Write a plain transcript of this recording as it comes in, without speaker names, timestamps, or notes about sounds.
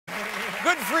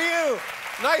Good for you.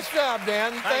 Nice job,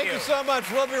 Dan. Thank you so much.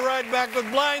 We'll be right back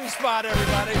with Blind Spot,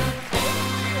 everybody.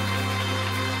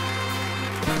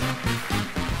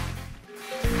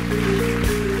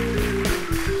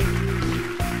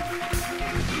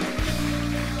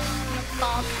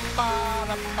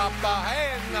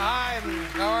 Hey, hi,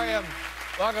 how are you?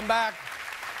 Welcome back.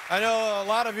 I know a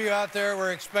lot of you out there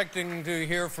were expecting to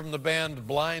hear from the band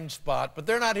Blind Spot, but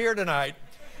they're not here tonight.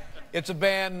 It's a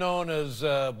band known as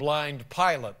Blind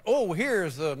Pilot. Oh,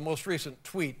 here's the most recent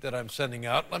tweet that I'm sending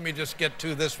out. Let me just get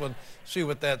to this one, see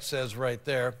what that says right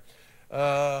there.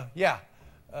 Job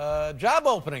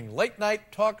opening, late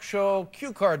night talk show,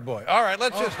 cue card boy. All right,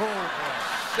 let's just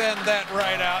send that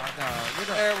right out. No, you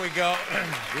don't. There we go.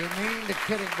 You mean the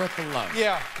kidding with the love.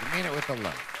 Yeah. You mean it with the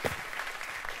love.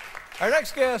 Our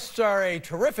next guests are a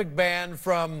terrific band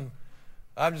from,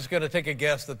 I'm just going to take a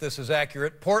guess that this is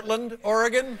accurate, Portland,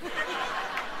 Oregon.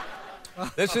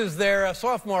 This is their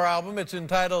sophomore album. It's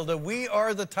entitled We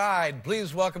Are the Tide.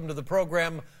 Please welcome to the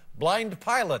program Blind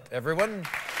Pilot, everyone.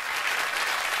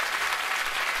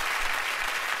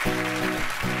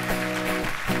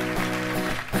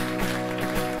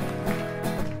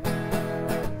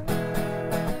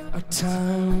 Our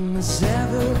time is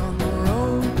ever on the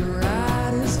road. The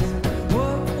ride is in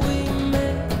what we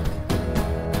make.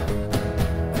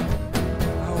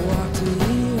 I walked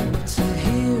here to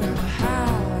hear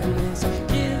how it's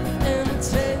give and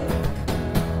take.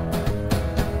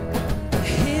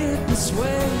 Hear it this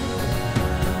way.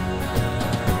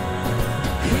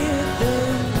 Hear it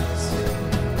this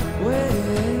way.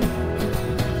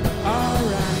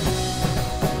 Alright.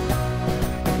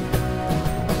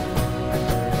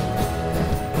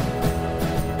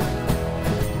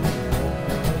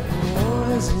 War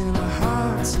is in our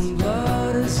hearts and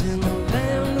blood is in the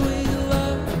land we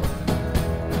love.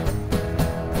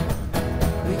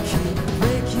 We keep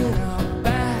breaking our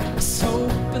backs,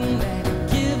 hoping that it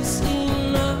gives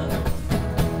enough.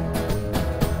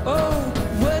 Oh,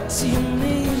 what do you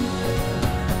need?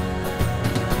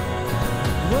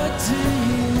 What do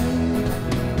you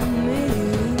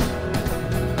need?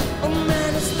 Oh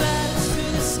man, it's lights to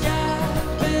the sky,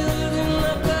 building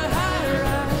up the high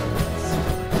rise.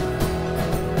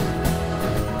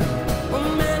 Oh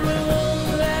man, we won't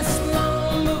last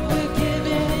long, but we're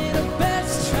giving it a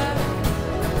best try.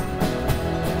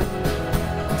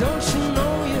 Don't you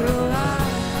know you're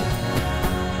alive?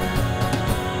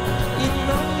 You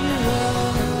know you're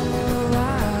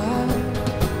alive.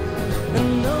 And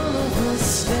none of us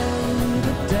stay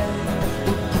the day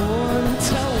we're born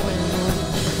to win.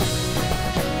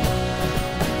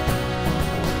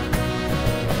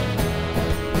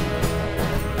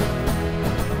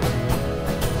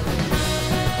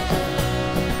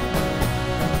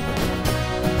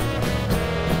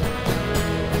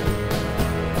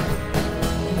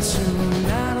 And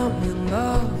tonight I'm in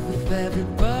love with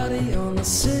everybody on the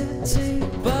city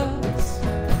bus.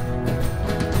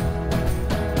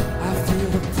 I feel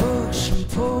the push and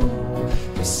pull.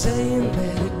 You're saying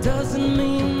that it doesn't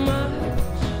mean much.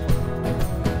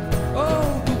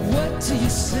 Oh, but what do you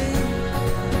see?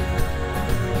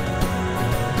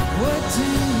 What do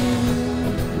you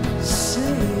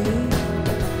see?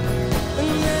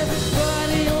 And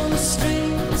everybody on the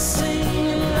street is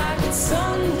singing like it's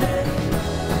Sunday.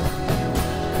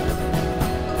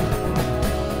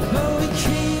 But we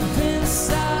keep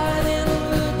inside and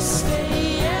look,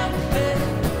 stay out there.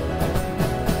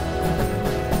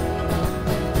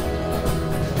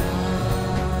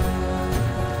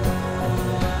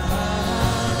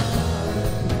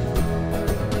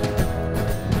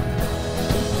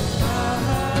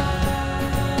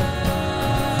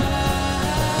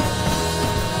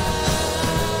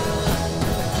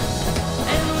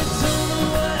 And we don't know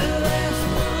what left,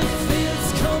 we feel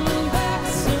it's coming back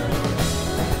soon.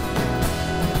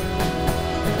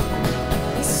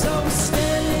 And so we're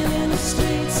standing in the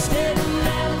street, staring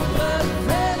at the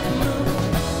red moon.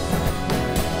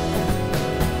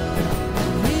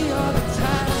 We are the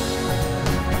tide.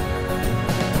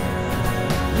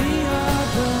 We are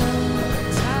the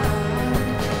tide.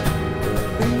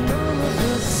 And none of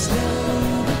us stay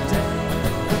the day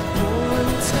we're born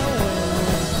to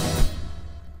win.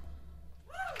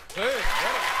 Hey,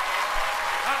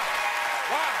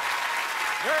 wow.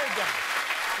 Very good.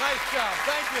 Nice job.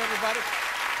 Thank you, everybody.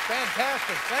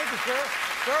 Fantastic. Thank you, sir.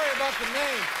 Sorry about the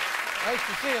name. Nice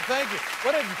to see you. Thank you.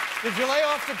 What did you lay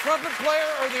off the trumpet player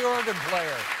or the organ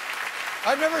player?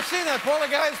 I've never seen that. Poor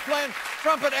guys playing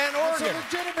trumpet and It's organ. a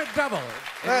legitimate double.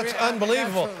 That's It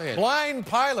unbelievable. absolutely is. Blind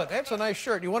Pilot. That's a nice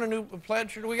shirt. You want a new plaid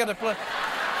shirt? We got a plaid.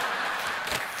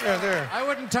 There. I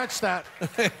wouldn't touch that.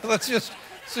 Let's just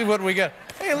see what we got.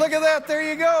 Hey, look at that. There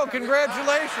you go.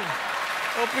 Congratulations.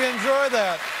 Hope you enjoy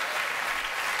that.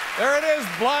 There it is,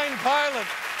 Blind Pilot.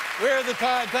 We're the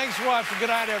Tide. Thanks for watching. Good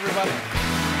night, everybody.